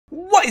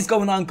What is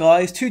going on,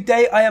 guys?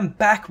 Today I am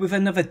back with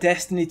another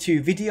Destiny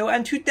 2 video,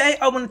 and today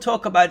I want to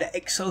talk about the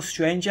EXO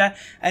Stranger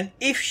and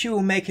if she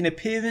will make an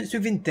appearance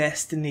within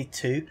Destiny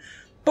 2.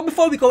 But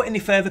before we go any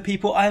further,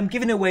 people, I am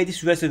giving away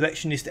this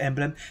Resurrectionist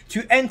emblem.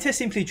 To enter,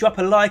 simply drop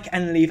a like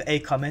and leave a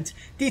comment.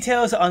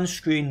 Details are on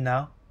screen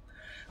now.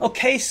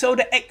 Okay, so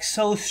the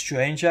EXO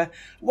Stranger,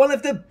 one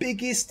of the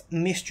biggest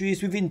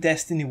mysteries within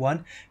Destiny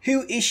 1.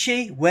 Who is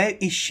she? Where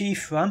is she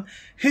from?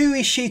 Who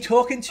is she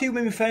talking to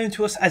when referring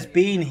to us as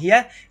being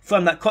here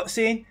from that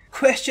cutscene?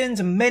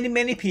 Questions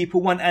many people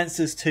want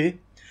answers to.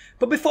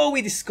 But before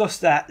we discuss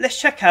that,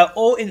 let's check out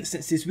all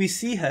instances we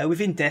see her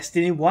within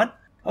Destiny 1.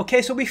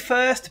 Okay, so we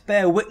first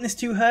bear witness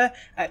to her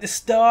at the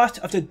start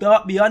of the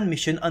Dark Beyond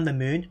mission on the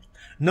moon.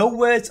 No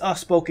words are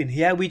spoken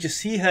here, we just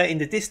see her in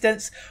the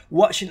distance,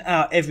 watching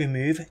our every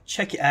move.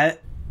 Check it out.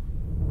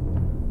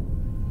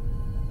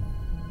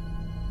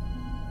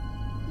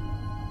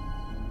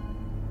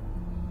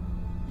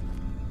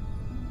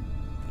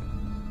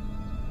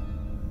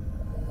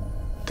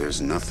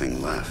 There's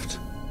nothing left.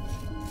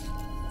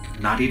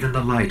 Not even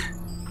the light.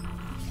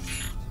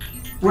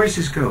 Where's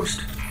his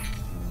ghost?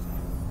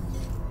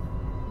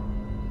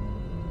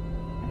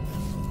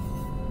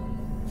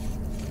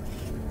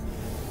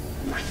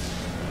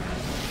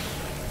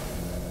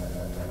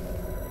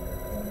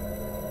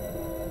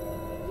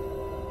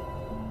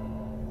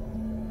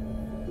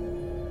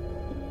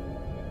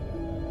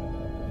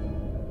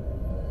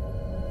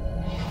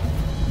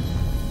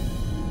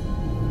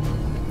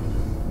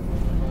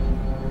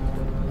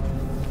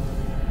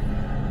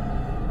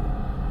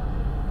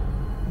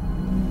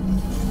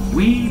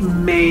 We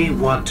may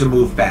want to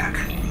move back.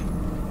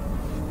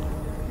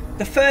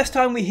 The first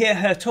time we hear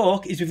her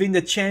talk is within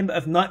the Chamber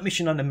of Night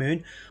mission on the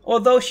moon,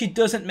 although she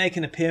doesn't make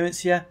an appearance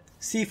here.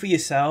 See for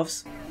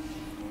yourselves.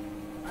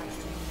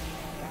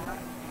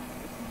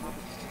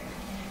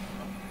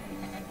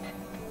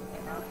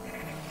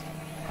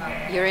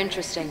 You're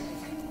interesting.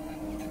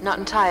 Not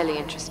entirely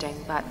interesting,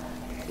 but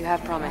you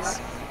have promise.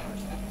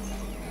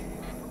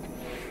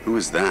 Who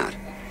is that?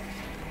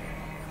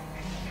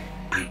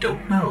 I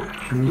don't know.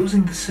 I'm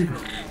losing the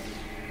signal.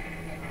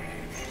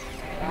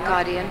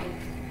 Guardian,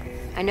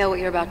 I know what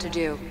you're about to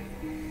do.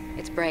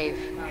 It's brave.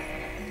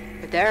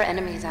 But there are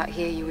enemies out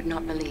here you would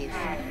not believe.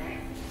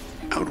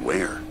 Out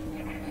where?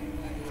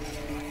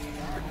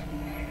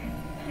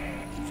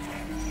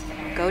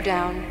 Go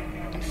down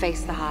and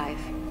face the hive.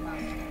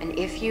 And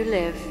if you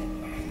live,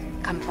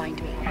 come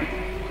find me.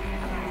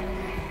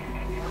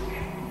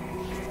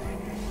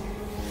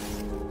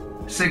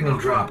 Signal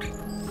dropped.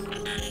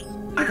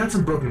 I got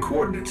some broken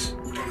coordinates.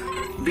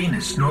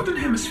 Venus, Northern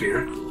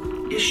Hemisphere,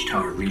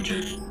 Ishtar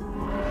region.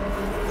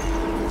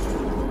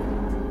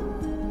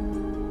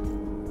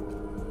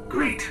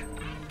 Great.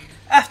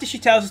 After she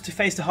tells us to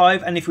face the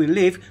hive and if we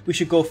live, we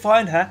should go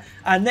find her,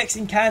 our next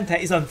encounter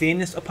is on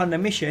Venus upon the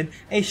mission,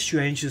 A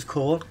Stranger's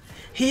Call.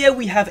 Here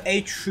we have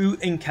a true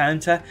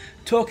encounter,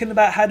 talking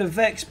about how the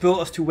Vex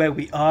brought us to where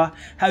we are,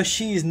 how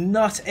she is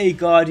not a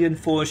Guardian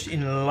forged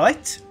in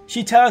light.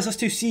 She tells us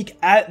to seek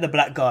out the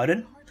Black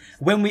Garden.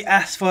 When we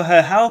ask for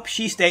her help,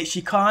 she states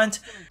she can't,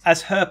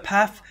 as her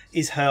path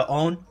is her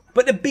own.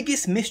 But the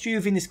biggest mystery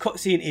within this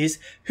cutscene is,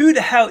 who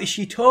the hell is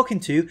she talking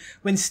to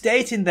when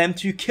stating them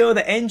to kill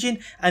the engine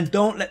and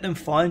don't let them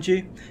find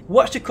you?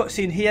 Watch the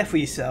cutscene here for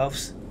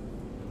yourselves.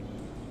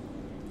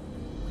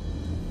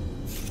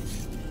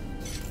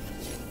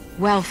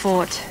 Well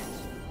fought.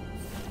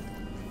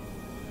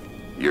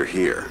 You're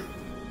here.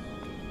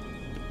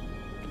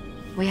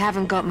 We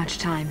haven't got much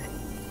time.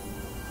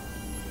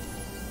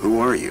 Who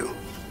are you?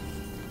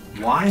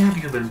 Why have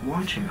you been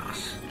watching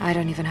us? I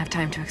don't even have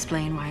time to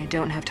explain why I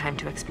don't have time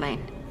to explain.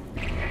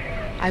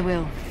 I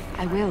will.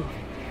 I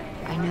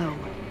know.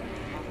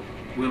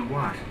 Will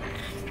what?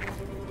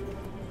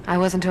 I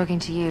wasn't talking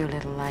to you,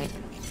 little light.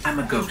 I'm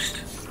a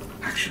ghost,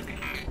 actually.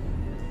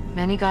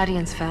 Many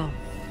Guardians fell.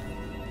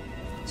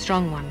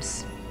 Strong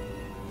ones.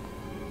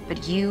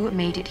 But you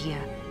made it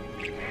here.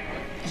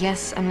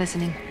 Yes, I'm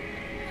listening.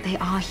 They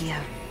are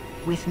here.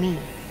 With me.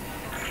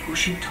 Who's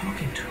she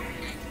talking to?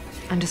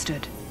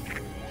 Understood.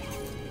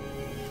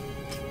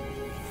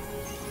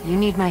 You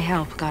need my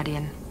help,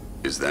 Guardian.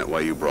 Is that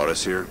why you brought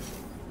us here?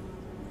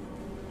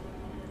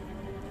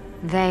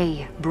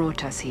 They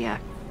brought us here.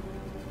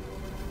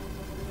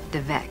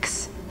 The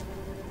Vex.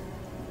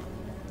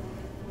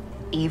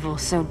 Evil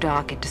so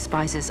dark it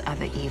despises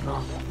other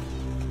evil.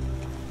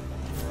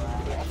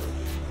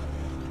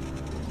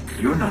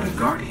 You're not a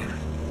Guardian.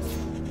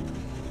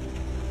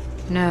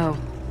 No.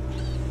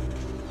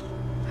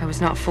 I was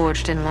not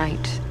forged in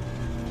light.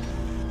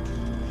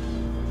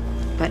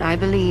 But I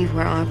believe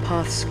where our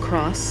paths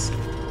cross,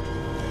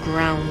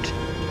 ground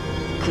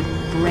could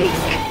break.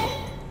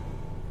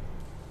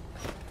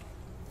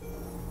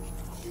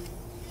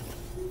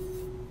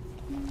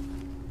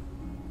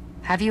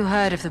 Have you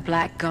heard of the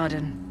Black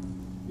Garden?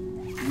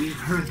 We've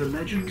heard the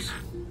legends.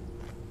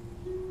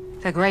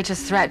 The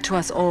greatest threat to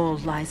us all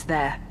lies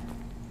there.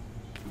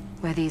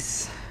 Where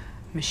these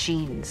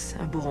machines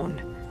are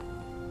born.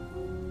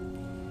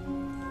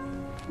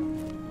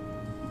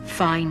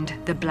 Find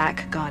the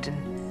Black Garden.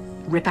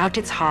 Rip out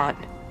its heart.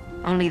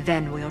 Only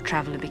then will your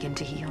traveler begin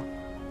to heal.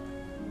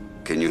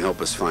 Can you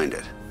help us find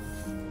it?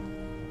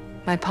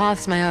 My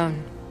path's my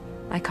own.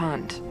 I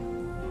can't.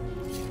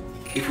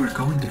 If we're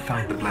going to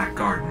find the Black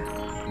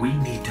Garden, we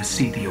need to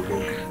see the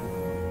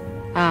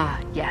Awoken.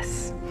 Ah,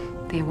 yes.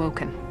 The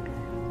Awoken.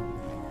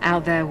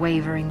 Out there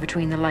wavering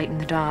between the light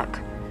and the dark.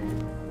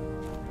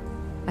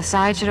 A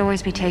side should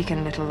always be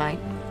taken, little light.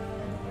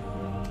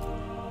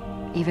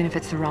 Even if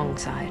it's the wrong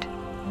side.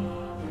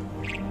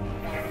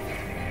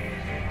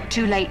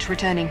 Too late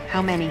returning.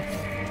 How many?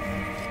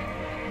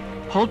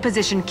 Hold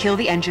position, kill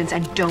the engines,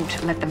 and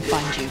don't let them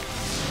find you.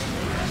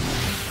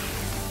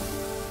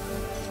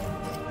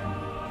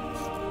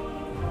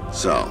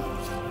 So,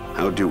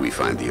 how do we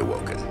find the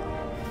Awoken?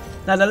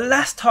 Now the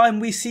last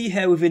time we see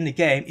her within the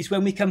game is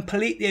when we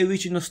complete the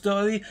original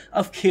story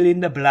of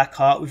killing the Black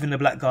Heart within the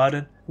Black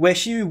Garden, where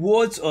she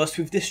rewards us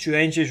with the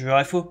Stranger's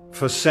rifle.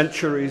 For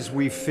centuries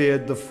we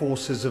feared the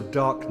forces of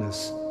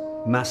darkness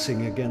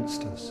massing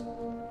against us.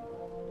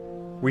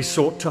 We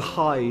sought to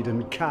hide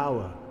and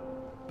cower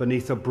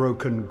beneath a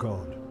broken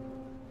god.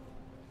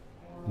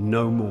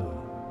 No more.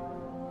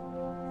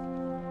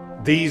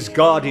 These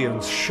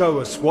guardians show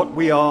us what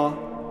we are,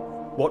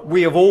 what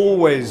we have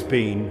always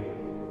been,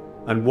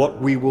 and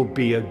what we will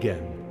be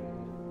again.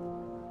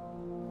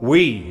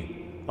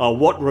 We are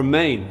what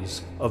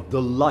remains of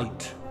the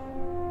light,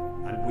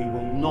 and we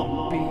will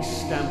not be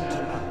stamped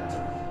out.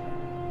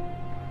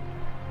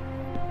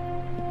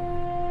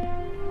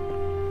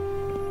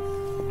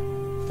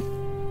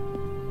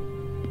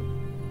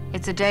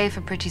 It's a day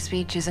for pretty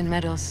speeches and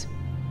medals.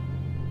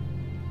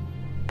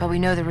 But we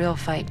know the real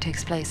fight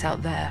takes place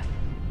out there.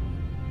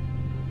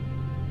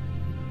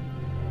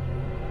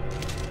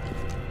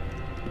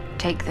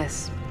 Take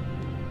this.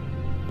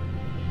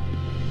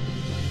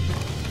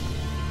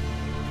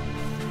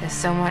 There's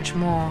so much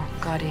more,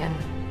 Guardian.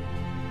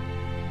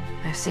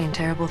 I've seen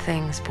terrible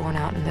things born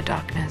out in the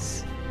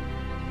darkness.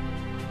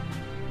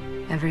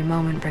 Every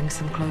moment brings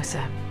them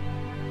closer.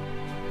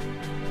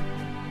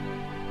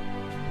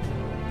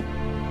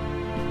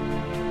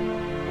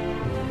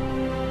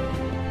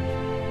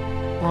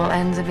 All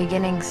ends are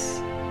beginnings.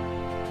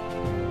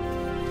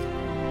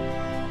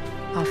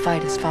 Our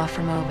fight is far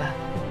from over.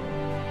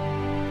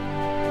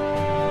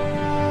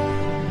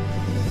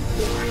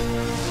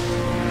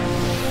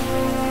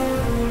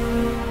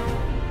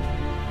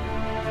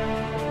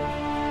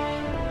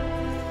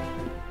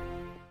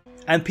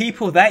 And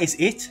people, that is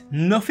it.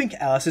 Nothing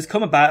else has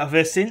come about of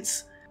her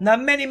since. Now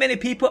many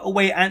people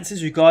await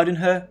answers regarding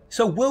her.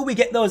 So will we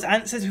get those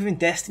answers within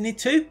Destiny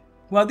 2?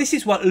 Well, this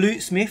is what Luke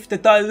Smith, the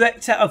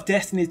director of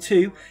Destiny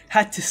 2,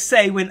 had to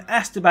say when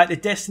asked about the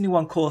Destiny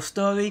 1 core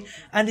story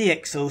and the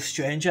EXO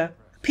Stranger.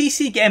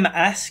 PC Gamer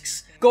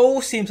asks,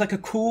 Goal seems like a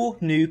cool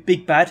new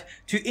big bad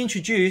to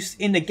introduce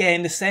in the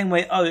game the same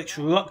way Oryx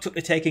rocked up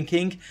the Taken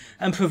King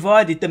and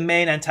provided the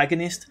main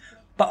antagonist.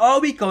 But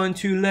are we going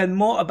to learn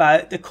more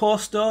about the core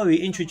story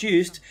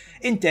introduced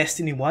in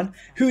Destiny 1,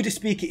 who the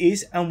speaker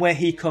is and where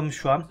he comes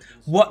from,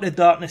 what the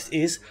darkness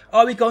is?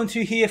 Are we going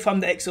to hear from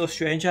the EXO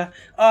Stranger?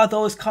 Are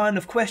those kind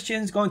of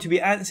questions going to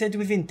be answered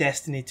within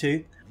Destiny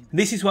 2?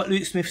 This is what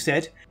Luke Smith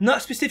said.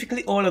 Not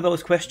specifically all of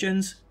those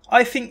questions.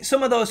 I think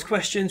some of those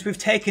questions we've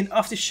taken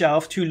off the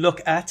shelf to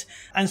look at,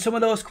 and some of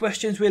those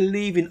questions we're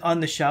leaving on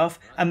the shelf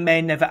and may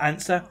never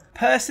answer.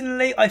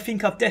 Personally, I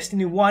think of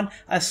Destiny 1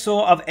 as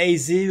sort of a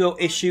zero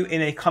issue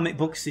in a comic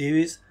book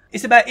series.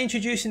 It's about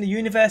introducing the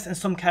universe and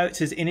some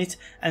characters in it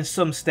and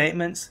some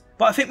statements.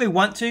 But I think we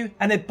want to,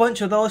 and a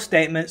bunch of those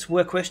statements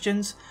were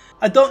questions.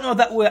 I don't know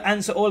that we'll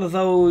answer all of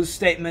those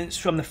statements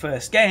from the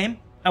first game,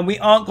 and we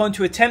aren't going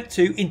to attempt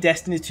to in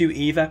Destiny 2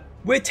 either.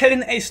 We're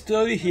telling a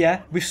story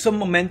here with some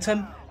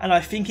momentum, and I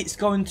think it's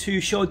going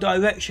to show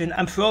direction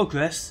and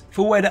progress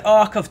for where the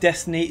arc of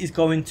Destiny is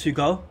going to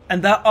go.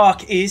 And that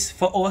arc is,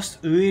 for us,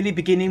 really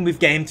beginning with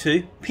Game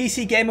 2.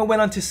 PC Gamer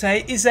went on to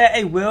say, is there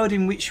a world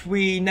in which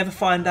we never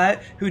find out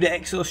who the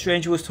EXO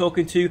Stranger was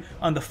talking to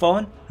on the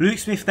phone? Luke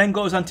Smith then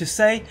goes on to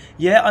say,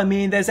 yeah, I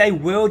mean, there's a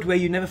world where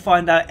you never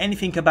find out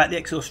anything about the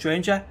EXO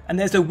Stranger, and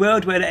there's a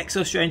world where the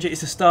EXO Stranger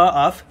is the star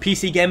of.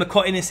 PC Gamer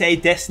cut in and say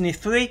Destiny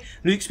 3.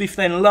 Luke Smith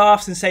then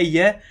laughs and say,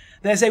 yeah,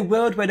 there's a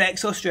world where the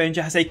EXO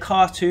Stranger has a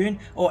cartoon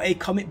or a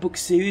comic book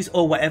series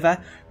or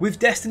whatever. With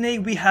Destiny,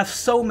 we have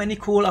so many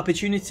cool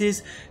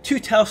opportunities to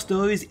tell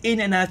stories in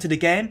and out of the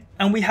game,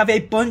 and we have a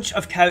bunch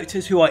of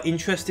characters who are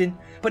interesting.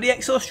 But the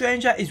EXO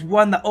Stranger is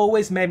one that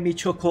always made me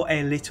chuckle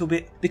a little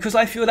bit, because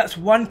I feel that's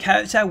one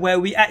character where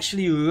we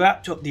actually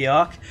wrapped up the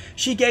arc.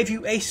 She gave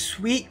you a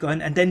sweet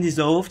gun and then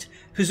dissolved,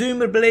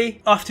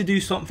 presumably off to do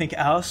something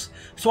else.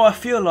 So I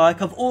feel like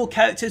of all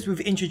characters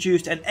we've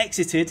introduced and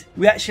exited,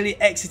 we actually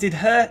exited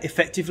her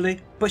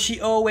effectively. But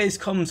she always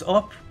comes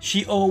up.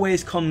 She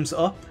always comes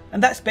up.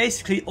 And that's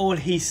basically all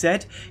he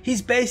said.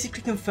 He's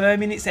basically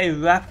confirming it's a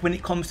wrap when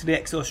it comes to the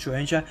EXO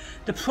Stranger.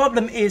 The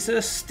problem is there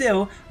are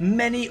still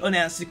many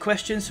unanswered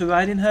questions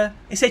surrounding her.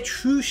 It's a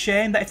true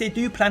shame that if they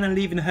do plan on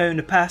leaving her in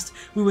the past,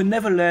 we will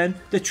never learn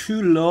the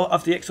true lore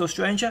of the EXO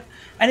Stranger.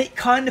 And it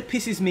kind of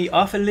pisses me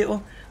off a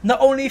little. Not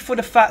only for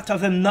the fact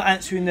of them not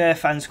answering their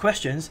fans'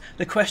 questions,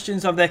 the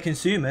questions of their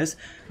consumers,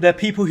 the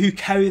people who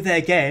carry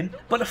their game,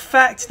 but the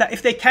fact that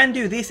if they can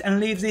do this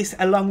and leave this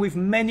along with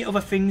many other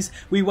things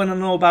we want to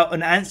know about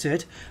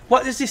unanswered,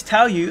 what does this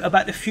tell you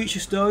about the future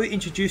story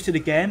introduced to the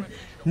game?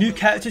 New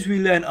characters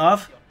we learn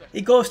of?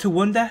 It goes to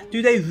wonder,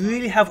 do they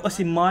really have us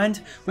in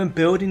mind when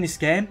building this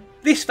game?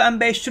 This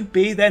fanbase should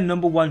be their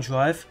 #1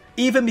 drive,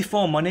 even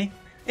before money.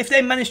 If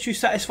they manage to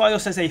satisfy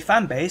us as a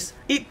fanbase,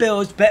 it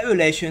builds better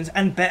relations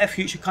and better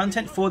future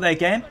content for their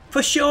game.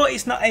 For sure,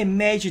 it's not a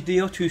major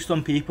deal to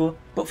some people,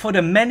 but for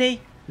the many,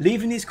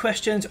 leaving these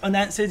questions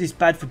unanswered is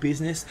bad for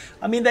business.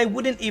 I mean, they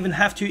wouldn't even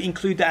have to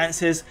include the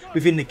answers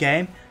within the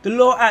game. The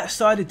lore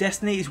outside of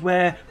Destiny is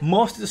where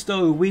most of the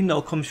story we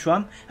know comes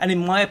from, and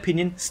in my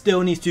opinion,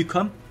 still needs to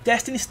come.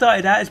 Destiny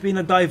started out as being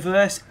a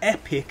diverse,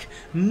 epic,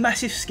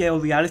 massive scale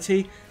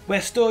reality,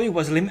 where story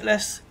was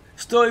limitless,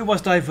 story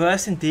was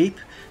diverse and deep.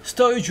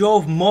 Story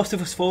drove most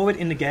of us forward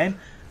in the game,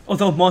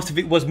 although most of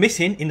it was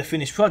missing in the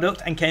finished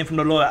product and came from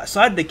the lore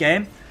outside the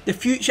game. The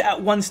future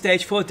at one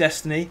stage for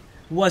Destiny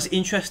was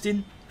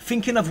interesting,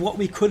 thinking of what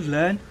we could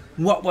learn,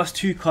 what was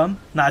to come.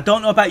 Now I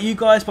don't know about you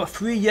guys, but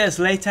 3 years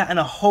later and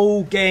a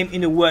whole game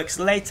in the works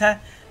later,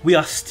 we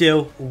are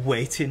still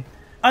waiting.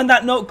 On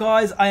that note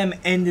guys, I am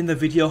ending the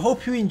video.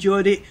 Hope you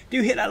enjoyed it.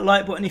 Do hit that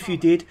like button if you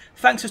did.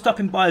 Thanks for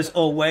stopping by as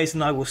always,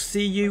 and I will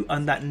see you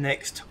on that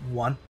next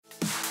one.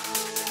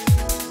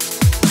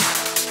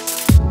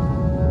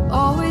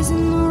 Always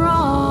in the